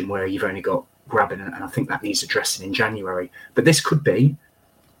position where you've only got Graben, and I think that needs addressing in January. But this could be,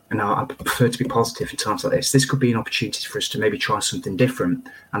 and I prefer to be positive in times like this could be an opportunity for us to maybe try something different.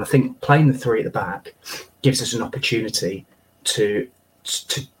 And I think playing the three at the back gives us an opportunity to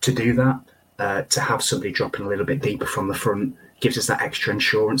do that, to have somebody dropping a little bit deeper from the front, gives us that extra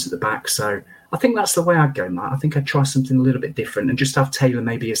insurance at the back. So I think that's the way I'd go, Matt. I think I'd try something a little bit different and just have Taylor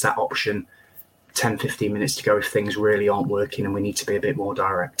maybe as that option, 10, 15 minutes to go if things really aren't working and we need to be a bit more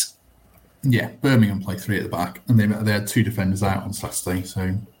direct. Yeah, Birmingham play three at the back, and they had two defenders out on Saturday.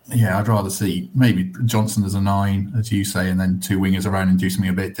 So, yeah, I'd rather see maybe Johnson as a 9, as you say, and then two wingers around and do something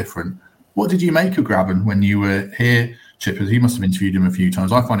a bit different. What did you make of Graben when you were here, Chippers? You must have interviewed him a few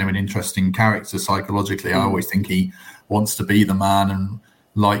times. I find him an interesting character psychologically. I always think he wants to be the man and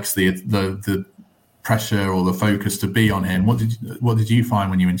likes the pressure or the focus to be on him. What did you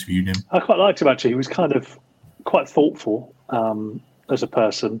find when you interviewed him? I quite liked him, actually. He was kind of quite thoughtful as a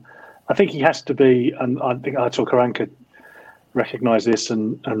person. I think he has to be, and I think Aitor Karanka recognised this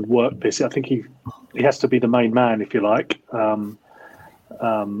and worked this. I think he has to be the main man, if you like,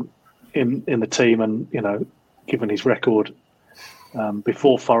 in the team. And, you know, given his record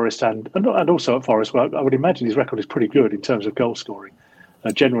before Forest and also at Forest, well, I would imagine his record is pretty good in terms of goal scoring,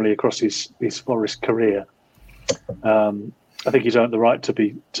 generally across his Forest career. I think he's earned the right to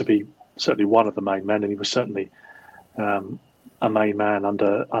be certainly one of the main men, and he was certainly a main man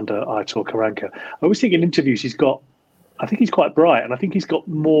under Aitor Karanka. I always think in interviews I think he's quite bright, and I think he's got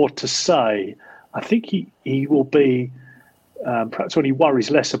more to say. I think he will be perhaps when he worries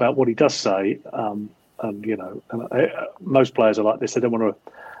less about what he does say. And you know, most players are like this. They don't want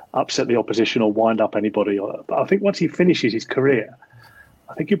to upset the opposition or wind up anybody. But I think once he finishes his career,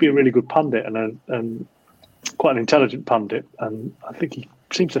 I think he'll be a really good pundit and quite an intelligent pundit. And I think he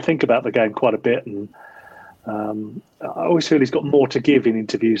seems to think about the game quite a bit. And I always feel he's got more to give in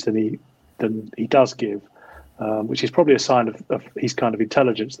interviews than he does give, which is probably a sign of his kind of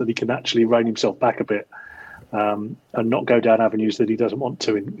intelligence, that he can actually rein himself back a bit and not go down avenues that he doesn't want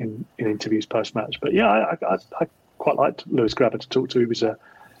to in interviews post-match. But yeah, I quite liked Lewis Graben to talk to. He was, as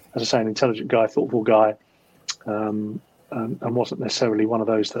I say, an intelligent guy, thoughtful guy, and wasn't necessarily one of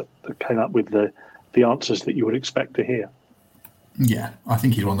those that came up with the answers that you would expect to hear. Yeah, I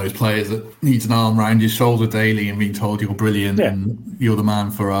think he's one of those players that needs an arm around his shoulder daily and being told you're brilliant and you're the man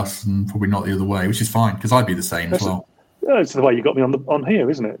for us, and probably not the other way, which is fine, because I'd be the same as well. It's the way you got me on here,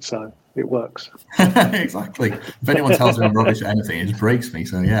 isn't it? So it works. Exactly. If anyone tells me I'm rubbish at anything, it just breaks me.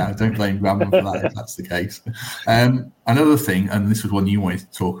 So yeah, I don't blame Graben for that if that's the case. Another thing, and this was one you wanted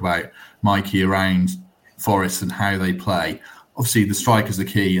to talk about, Mikey, around Forest and how they play. Obviously, the strikers are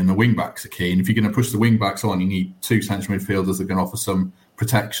key and the wing-backs are key. And if you're going to push the wing-backs on, you need two central midfielders that can offer some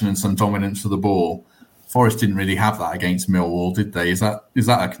protection and some dominance of the ball. Forest didn't really have that against Millwall, did they? Is that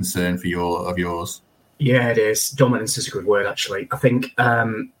a concern for yours? Yeah, it is. Dominance is a good word, actually. I think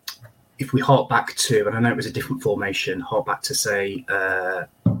if we hark back to, and I know it was a different formation, hark back to, say,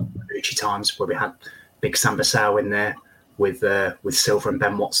 Uchi times where we had big Sambasau in there with Silver and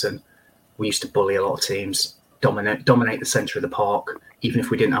Ben Watson. We used to bully a lot of teams, dominate the centre of the park. Even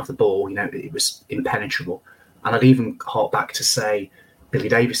if we didn't have the ball, it was impenetrable. And I'd even hark back to, say, Billy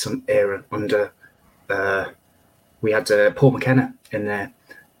Davis era under, we had Paul McKenna in there,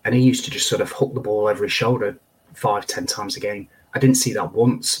 and he used to just sort of hook the ball over his shoulder 5-10 times a game. I didn't see that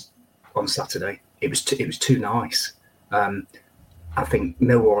once on Saturday. It was too nice. I think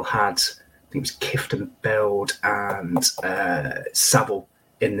Millwall had, I think it was Kifton, Beld and Saville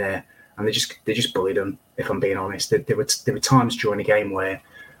in there, and they just bullied them. If I'm being honest, there were times during the game where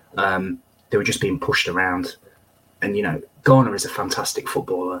they were just being pushed around. And Garner is a fantastic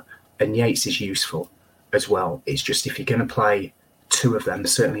footballer, and Yates is useful as well. It's just if you're going to play two of them,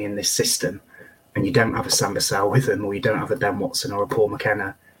 certainly in this system, and you don't have a Sambasau with them, or you don't have a Ben Watson or a Paul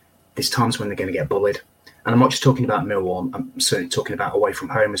McKenna, there's times when they're going to get bullied. And I'm not just talking about Millwall, I'm certainly talking about away from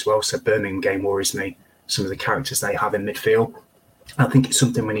home as well. So Birmingham game worries me, some of the characters they have in midfield. I think it's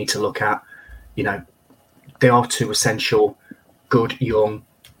something we need to look at. They are two essential, good, young,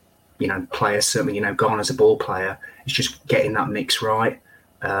 players. Certainly, Garner's a ball player. It's just getting that mix right.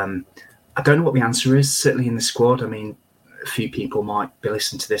 I don't know what the answer is, certainly in the squad. I mean, a few people might be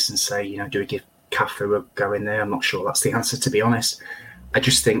listening to this and say, do we give Cafu a go in there? I'm not sure that's the answer, to be honest. I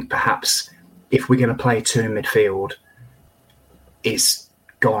just think perhaps if we're going to play two in midfield, it's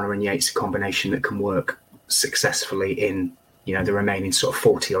Garner and Yates a combination that can work successfully in, the remaining sort of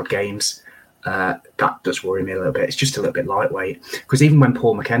 40-odd games. That does worry me a little bit. It's just a little bit lightweight. Because even when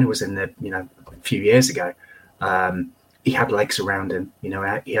Paul McKenna was in there, a few years ago, he had legs around him. He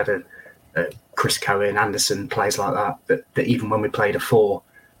had a Chris Cohen, Anderson, players like that even when we played a four,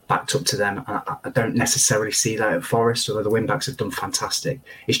 backed up to them. I don't necessarily see that at Forest, although the wing-backs have done fantastic.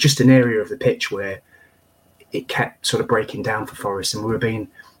 It's just an area of the pitch where it kept sort of breaking down for Forest, and we were being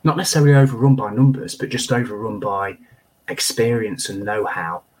not necessarily overrun by numbers, but just overrun by experience and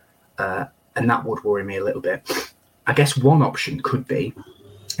know-how. And that would worry me a little bit. I guess one option could be,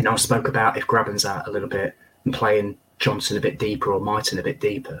 I spoke about if Graben's out a little bit and playing Johnson a bit deeper or Mighton a bit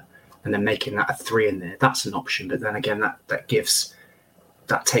deeper, and then making that a three in there. That's an option. But then again, that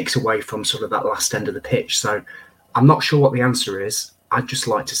takes away from sort of that last end of the pitch. So I'm not sure what the answer is. I'd just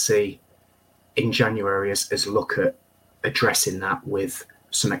like to see in January as a look at addressing that with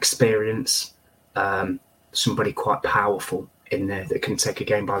some experience, somebody quite powerful in there that can take a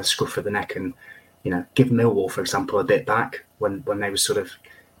game by the scruff of the neck and, give Millwall, for example, a bit back when they were sort of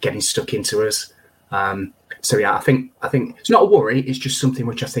getting stuck into us. So yeah, I think it's not a worry. It's just something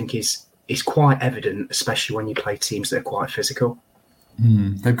which I think is quite evident, especially when you play teams that are quite physical.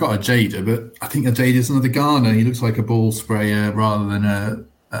 They've got a Jada, but I think a Jada is another Garner. He looks like a ball sprayer rather than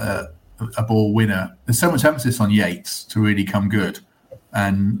a ball winner. There's so much emphasis on Yates to really come good,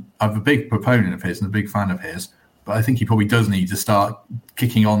 and I'm a big proponent of his and a big fan of his. But I think he probably does need to start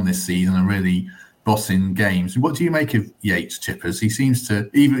kicking on this season and really bossing games. What do you make of Yates, Chippers? He seems to,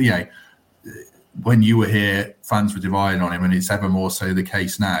 even when you were here, fans were divided on him, and it's ever more so the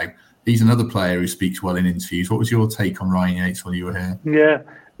case now. He's another player who speaks well in interviews. What was your take on Ryan Yates when you were here? Yeah.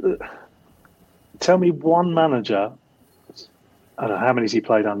 Tell me one manager, I don't know, how many has he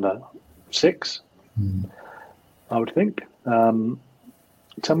played under? 6, I would think.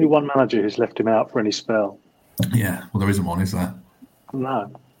 Tell me one manager who's left him out for any spell. Yeah, well, there isn't one, is there?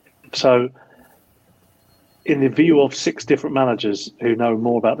 No. So, in the view of 6 different managers who know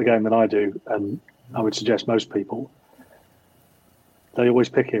more about the game than I do, and I would suggest most people, they always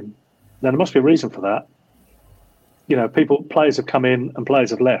pick him. Now, there must be a reason for that. Players have come in and players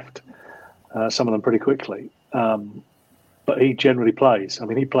have left, some of them pretty quickly. But he generally plays. I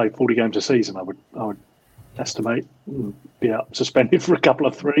mean, he played 40 games a season, I would estimate. Be out suspended for a couple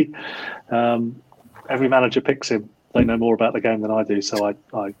of 3. Every manager picks him. They know more about the game than I do, so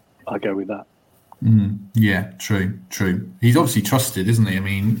I go with that. Yeah, true. He's obviously trusted, isn't he? I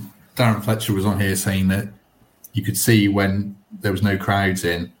mean, Darren Fletcher was on here saying that you could see when there was no crowds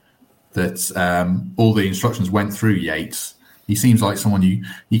in that all the instructions went through Yates. He seems like someone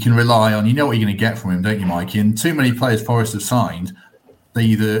you can rely on. You know what you're going to get from him, don't you, Mikey? And too many players Forest have signed,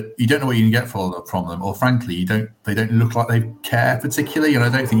 you don't know what you can get from them, or frankly, they don't look like they care particularly. And I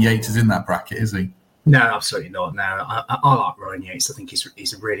don't think Yates is in that bracket, is he? No, absolutely not. No, I like Ryan Yates. I think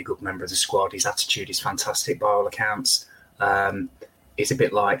he's a really good member of the squad. His attitude is fantastic by all accounts. He's a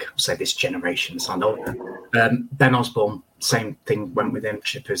bit like, say, this generation. So I know Ben Osborne, same thing went with him.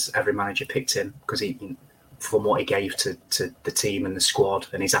 Chippers, every manager picked him because he from what he gave to the team and the squad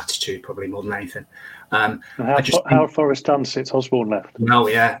and his attitude, probably more than anything. How have Forest done since Osborne left? No,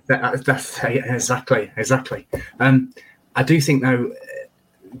 yeah, that's exactly. I do think though,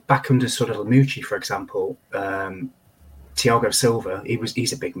 back under sort of Lamucci, for example, Thiago Silva,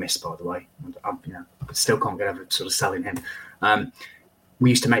 he's a big miss, by the way. I still can't get over sort of selling him. We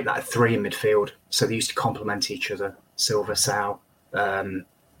used to make that a 3 in midfield, so they used to complement each other. Silva, Sal,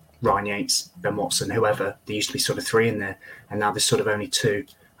 Ryan Yates, Ben Watson, whoever. There used to be sort of 3 in there, and now there's sort of only 2.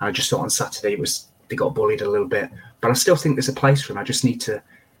 And I just thought on Saturday they got bullied a little bit, but I still think there's a place for him. I just need to.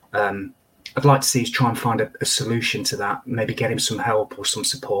 I'd like to see us try and find a solution to that. Maybe get him some help or some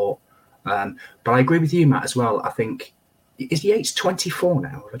support. But I agree with you, Matt, as well. I think is Yates 24 now?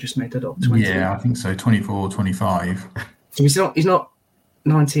 Have I just made that up? 20? Yeah, I think so. 24, 25. So he's not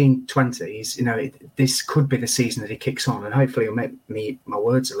 19, 20. He's, this could be the season that he kicks on, and hopefully he'll make me my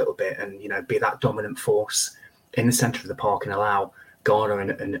words a little bit, and be that dominant force in the centre of the park and allow Garner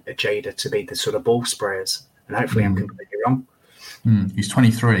and Jada to be the sort of ball sprayers. And hopefully I'm completely wrong. He's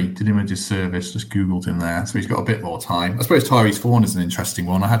 23. Did him a disservice. Just Googled him there, so he's got a bit more time. I suppose Tyrese Vaughan is an interesting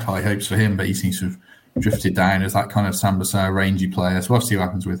one. I had high hopes for him, but he seems to have drifted down as that kind of Sambasa rangy player. So we'll see what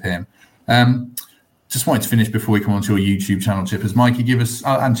happens with him. Just wanted to finish before we come on to your YouTube channel, Chippers. Mikey, give us,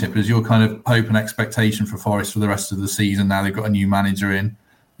 and Chippers, your kind of hope and expectation for Forest for the rest of the season. Now they've got a new manager in.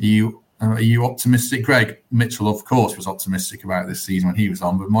 Are you optimistic? Greg Mitchell, of course, was optimistic about this season when he was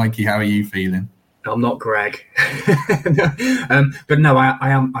on. But Mikey, how are you feeling? I'm not Greg, but no, I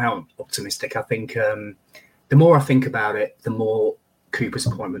am optimistic. I think the more I think about it, the more Cooper's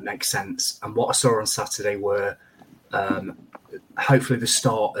appointment makes sense. And what I saw on Saturday were hopefully the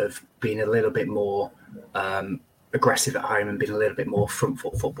start of being a little bit more aggressive at home and being a little bit more front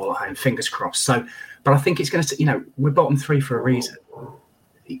foot football at home. Fingers crossed. So, but I think it's going to, we're bottom 3 for a reason.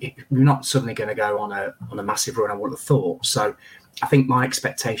 We're not suddenly going to go on a massive run, I would have thought. So I think my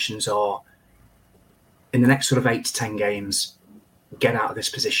expectations are in the next sort of 8 to 10 games, get out of this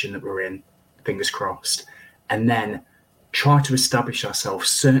position that we're in, fingers crossed, and then try to establish ourselves,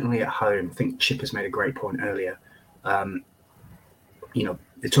 certainly at home. I think Chip has made a great point earlier.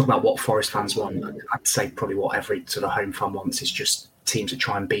 They talk about what Forest fans want. I'd say probably what every sort of home fan wants is just teams that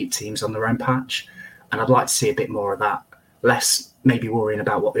try and beat teams on their own patch. And I'd like to see a bit more of that. Less maybe worrying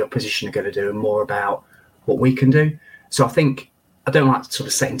about what the opposition are going to do and more about what we can do. So I think, I don't like sort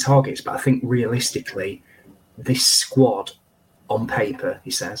of setting targets, but I think realistically, this squad on paper,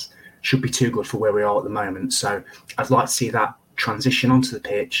 he says, should be too good for where we are at the moment. So I'd like to see that transition onto the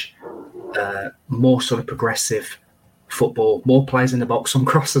pitch, more sort of progressive football, more players in the box, some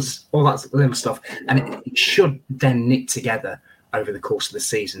crosses, all that little stuff. And it should then knit together over the course of the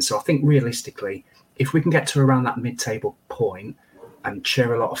season. So I think realistically, if we can get to around that mid-table point and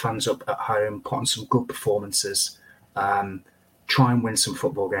cheer a lot of fans up at home, put on some good performances, try and win some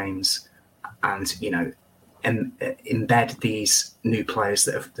football games, and embed these new players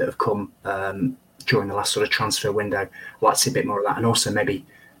that have come during the last sort of transfer window. I'd like to see a bit more of that, and also maybe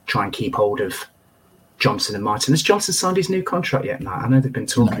try and keep hold of Johnson and Martin. Has Johnson signed his new contract yet, Matt? I know they've been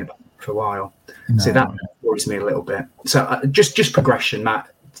talking about it for a while. No. So that worries me a little bit. So just progression, Matt.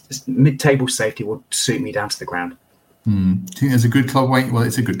 Mid-table safety would suit me down to the ground. Do you think there's a good club waiting? Well,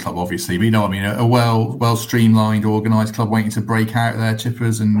 it's a good club, obviously, but a well streamlined, organised club waiting to break out there,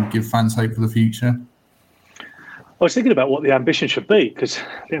 Chippers, and give fans hope for the future? I was thinking about what the ambition should be, because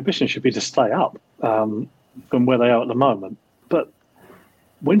the ambition should be to stay up from where they are at the moment. But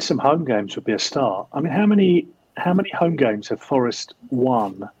win some home games would be a start. I mean, how many home games have Forest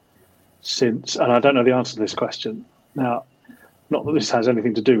won since? And I don't know the answer to this question. Now, not that this has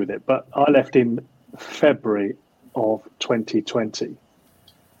anything to do with it, but I left in February of 2020.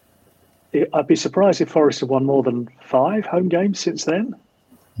 I'd be surprised if Forest have won more than 5 home games since then.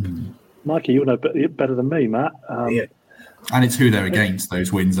 Mikey, you'll know better than me, Matt. Yeah. And it's who they're against,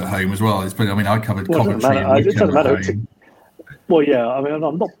 those wins at home as well. I covered Coventry. It doesn't matter. Well, yeah. I mean,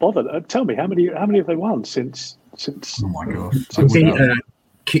 I'm not bothered. Tell me, how many have they won since? Oh my God! I think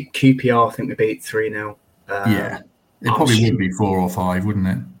QPR. I think we beat 3-0. Yeah, it probably would be 4 or 5, wouldn't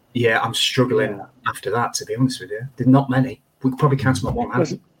it? Yeah, I'm struggling after that. To be honest with you, there's not many. We could probably count them on one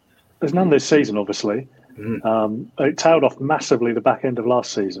hand. There's none this season, obviously. It tailed off massively the back end of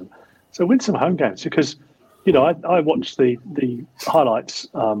last season. So win some home games, because I watched the highlights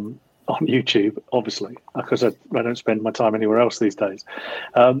on YouTube, obviously, because I don't spend my time anywhere else these days.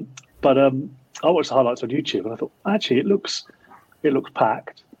 But I watched the highlights on YouTube, and I thought, actually, it looks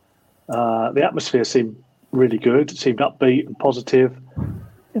packed. The atmosphere seemed really good. It seemed upbeat and positive.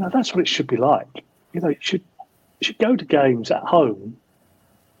 That's what it should be like. You should go to games at home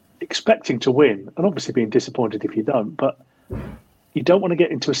expecting to win, and obviously being disappointed if you don't, but you don't want to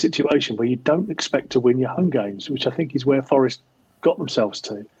get into a situation where you don't expect to win your home games, which I think is where Forest got themselves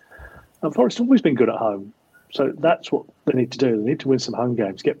to. And Forest have always been good at home, so that's what they need to do. They need to win some home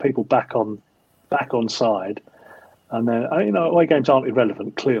games, get people back on side, and then away games aren't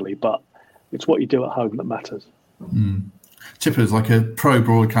irrelevant, clearly, but it's what you do at home that matters. Chippers, like a pro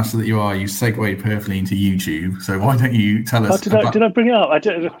broadcaster that you are, you segue perfectly into YouTube. So why don't you tell us? Did I bring it up?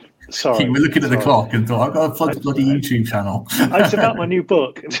 Sorry. You were looking at the clock and thought, I've got to plug the bloody YouTube channel. It's about my new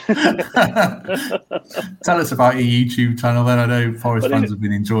book. Tell us about your YouTube channel then. I know Forest fans have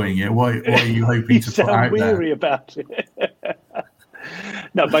been enjoying it. What are you hoping to put out there? Weary about it.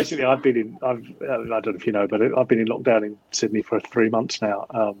 No, basically, I don't know if you know, but I've been in lockdown in Sydney for 3 months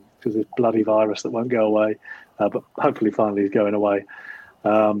now because this bloody virus that won't go away. But hopefully, finally, is going away.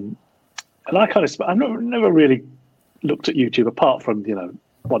 And I've never really looked at YouTube apart from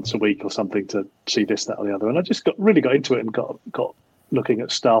once a week or something to see this, that, or the other. And I just really got into it and got looking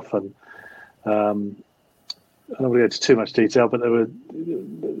at stuff. And I don't want to go into too much detail, but there were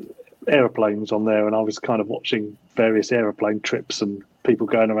aeroplanes on there, and I was kind of watching various aeroplane trips and people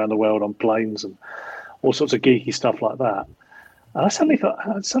going around the world on planes and all sorts of geeky stuff like that. And I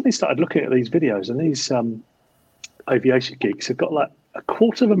suddenly started looking at these videos, and these aviation geeks have got like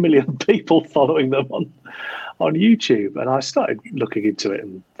 250,000 people following them on YouTube. And I started looking into it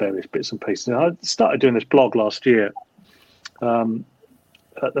in various bits and pieces. And I started doing this blog last year.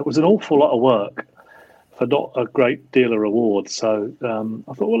 There was an awful lot of work for not a great deal of reward. So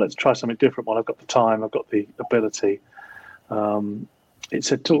I thought, well, let's try something different. While I've got the time, I've got the ability. It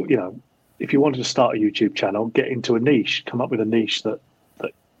said, if you wanted to start a YouTube channel, get into a niche, come up with a niche that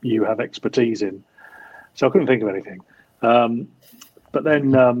you have expertise in. So I couldn't think of anything. But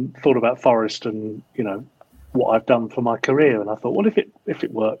then thought about Forest and, what I've done for my career. And I thought, well, if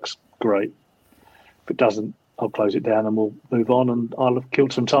it works, great. If it doesn't, I'll close it down and we'll move on, and I'll have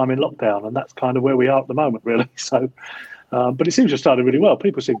killed some time in lockdown. And that's kind of where we are at the moment, really. So, but it seems to have started really well.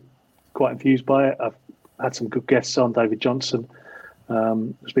 People seem quite enthused by it. I've had some good guests on, David Johnson.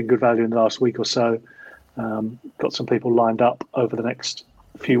 There's been good value in the last week or so. Got some people lined up over the next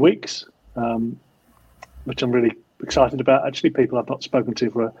few weeks, which I'm really excited about. Actually, people I've not spoken to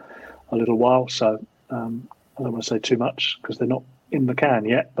for a little while. So I don't want to say too much because they're not in the can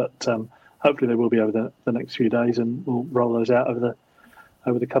yet, but hopefully they will be over the next few days, and we'll roll those out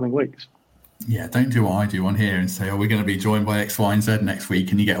over the coming weeks. Yeah, don't do what I do on here and say, we're going to be joined by X, Y, and Z next week,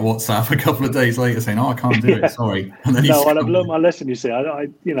 and you get a WhatsApp a couple of days later saying, I can't do it, sorry. And then I've learned my lesson, you see. I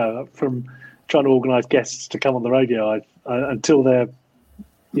from trying to organise guests to come on the radio, until they're,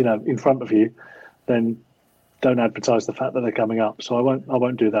 in front of you, then don't advertise the fact that they're coming up. So I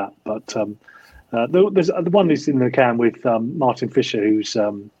won't do that. But there's the one that's in the can with Martin Fisher, who's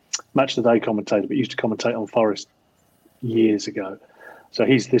Match of the Day commentator, but used to commentate on Forest years ago. So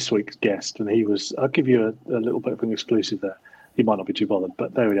he's this week's guest, and I'll give you a little bit of an exclusive there. He might not be too bothered,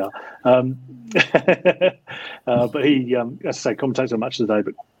 but there we are. But he, as I say, commentates on Match of the Day,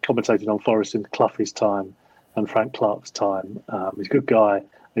 but commentated on Forest in Cloughie's time and Frank Clark's time. He's a good guy.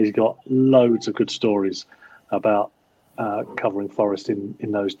 He's got loads of good stories about covering Forest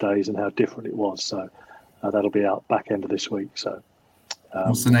in those days and how different it was. So that'll be out back end of this week. So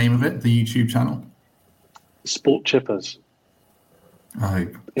what's the name of it, the YouTube channel? Sport Chippers. Oh,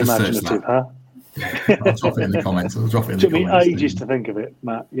 imaginative, huh? I'll drop it in the comments. It took me ages to think of it,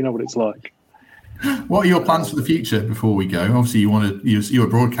 Matt. You know what it's like. What are your plans for the future before we go? Obviously, you're a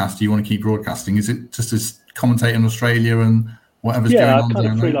broadcaster. You want to keep broadcasting. Is it just to commentate in Australia and whatever's going on? Yeah, I've kind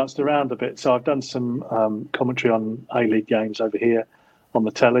of there? freelanced around a bit. So I've done some commentary on A-League games over here on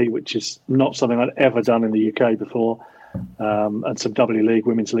the telly, which is not something I'd ever done in the UK before, and some W League,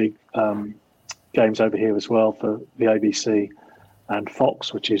 Women's League games over here as well for the ABC and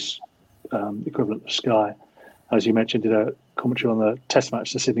Fox, which is the equivalent of Sky. As you mentioned, did a commentary on the Test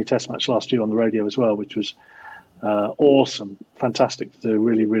match, the Sydney Test match last year on the radio as well, which was awesome, fantastic to do.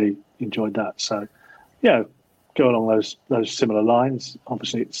 Really, really enjoyed that. So, yeah, go along those similar lines.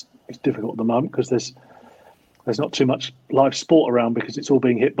 Obviously, it's difficult at the moment because there's not too much live sport around because it's all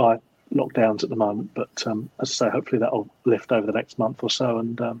being hit by lockdowns at the moment. But as I say, hopefully that'll lift over the next month or so,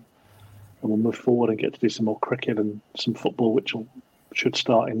 and we'll move forward and get to do some more cricket and some football, which should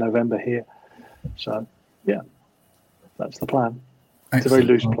start in November here. So, yeah, that's the plan. Excellent. It's a very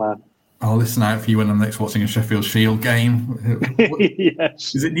loose plan. I'll listen out for you when I'm next watching a Sheffield Shield game.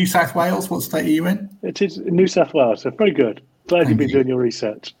 Yes. Is it New South Wales? What state are you in? It is New South Wales. So very good. Glad you've been doing your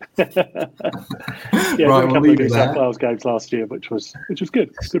research. Yeah, right, a couple of New South Wales games last year, which was good.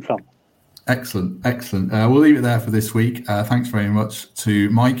 It's good fun. Excellent. We'll leave it there for this week. Thanks very much to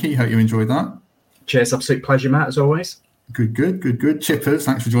Mikey. Hope you enjoyed that. Cheers, absolute pleasure, Matt, as always. Good. Chippers,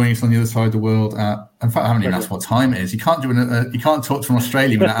 thanks for joining us on the other side of the world. In fact, I haven't even asked what time it is. You can't you can't talk from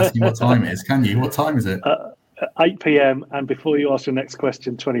Australia without asking what time it is, can you? What time is it? 8 p.m. and before you ask the next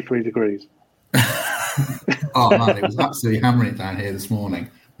question, 23 degrees. Oh man, it was absolutely hammering it down here this morning.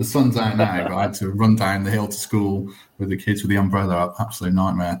 The sun's out now, but I had to run down the hill to school with the kids with the umbrella. Absolute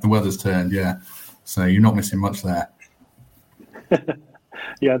nightmare. The weather's turned, yeah. So you're not missing much there.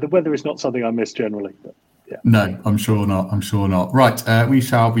 Yeah, the weather is not something I miss generally. But yeah. No, I'm sure not. Right, we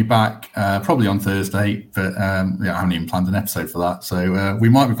shall be back probably on Thursday, but I haven't even planned an episode for that. So we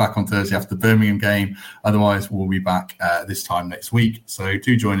might be back on Thursday after the Birmingham game. Otherwise, we'll be back this time next week. So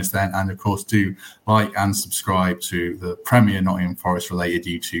do join us then. And of course, do like and subscribe to the Premier Nottingham Forest related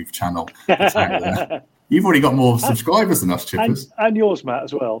YouTube channel. You've already got more subscribers than us, Chippers. And yours, Matt,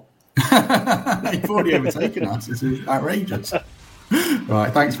 as well. You've already overtaken us. This is outrageous.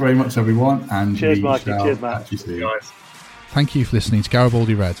 Right, thanks very much, everyone. And cheers, Mikey. Cheers, Matt. Guys. Thank you for listening to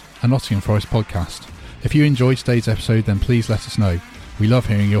Garibaldi Red, a Nottingham Forest podcast. If you enjoyed today's episode, then please let us know. We love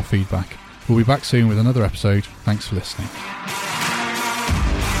hearing your feedback. We'll be back soon with another episode. Thanks for listening.